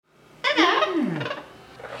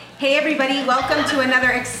Hey everybody, welcome to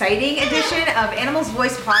another exciting edition of Animals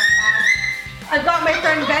Voice Podcast. I've got my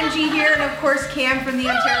friend Benji here and of course Cam from the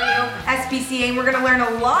Ontario SPCA, and we're going to learn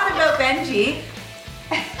a lot about Benji.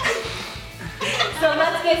 So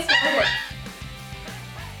let's get started.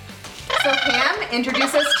 So Cam,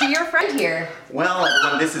 introduce us to your friend here. Well,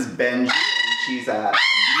 everyone, this is Benji, and she's a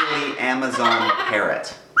really Amazon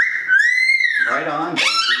parrot. Right on,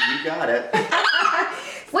 Benji, you got it.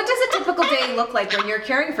 What does a typical day look like when you're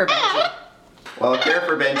caring for Benji? Well, care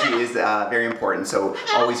for Benji is very important, so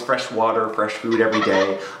always fresh water, fresh food every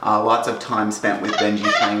day, lots of time spent with Benji,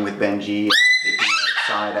 playing with Benji, taking her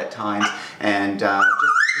outside at times, and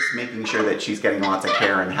just making sure that she's getting lots of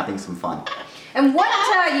care and having some fun. And what,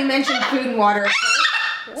 you mentioned food and water.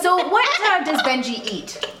 So what does Benji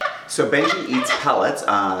eat? So Benji eats pellets.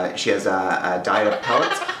 She has a diet of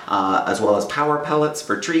pellets, as well as power pellets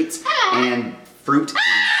for treats, and fruit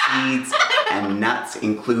and seeds and nuts,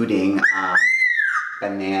 including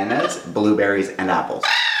bananas, blueberries, and apples.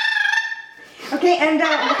 Okay, and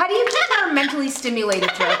how do you keep her mentally stimulated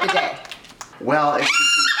throughout the day? Well,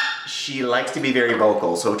 she likes to be very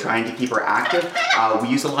vocal, so trying to keep her active, we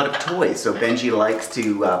use a lot of toys. So Benji likes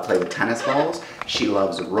to play with tennis balls. She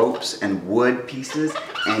loves ropes and wood pieces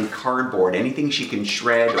and cardboard, anything she can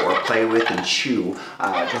shred or play with and chew.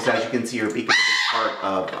 Just as you can see, her beak is a big part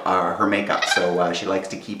of her makeup, so she likes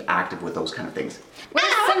to keep active with those kind of things. What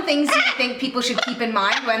are some things you think people should keep in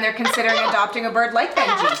mind when they're considering adopting a bird like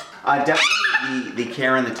Benji? Definitely the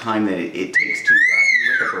care and the time that it takes to be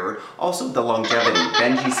with a bird. Also the longevity.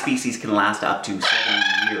 Benji's species can last up to 7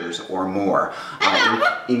 years or more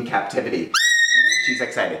in captivity. She's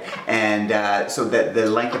excited, and so the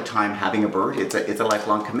length of time having a bird, it's a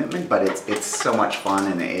lifelong commitment, but it's so much fun,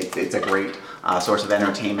 and it's a great source of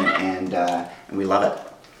entertainment, and we love it.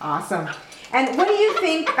 Awesome. And what do you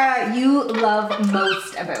think you love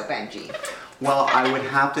most about Benji? Well, I would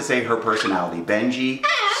have to say her personality. Benji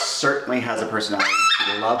certainly has a personality.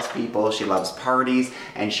 She loves people, she loves parties,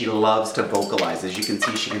 and she loves to vocalize. As you can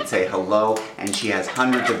see, she can say hello, and she has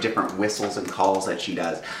hundreds of different whistles and calls that she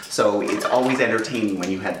does. So it's always entertaining when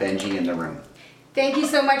you have Benji in the room. Thank you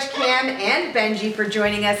so much, Cam and Benji, for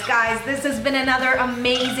joining us. Guys, this has been another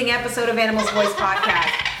amazing episode of Animals Voice Podcast.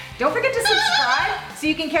 Don't forget to subscribe so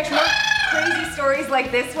you can catch more crazy stories like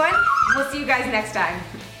this one. We'll see you guys next time.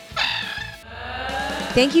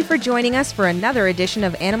 Thank you for joining us for another edition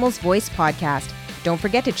of Animals Voice Podcast. Don't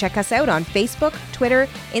forget to check us out on Facebook, Twitter,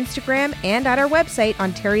 Instagram, and at our website,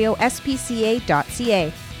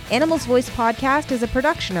 ontariospca.ca. Animals Voice Podcast is a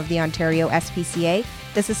production of the Ontario SPCA.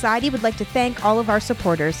 The Society would like to thank all of our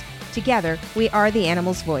supporters. Together, we are the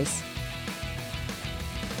Animals Voice.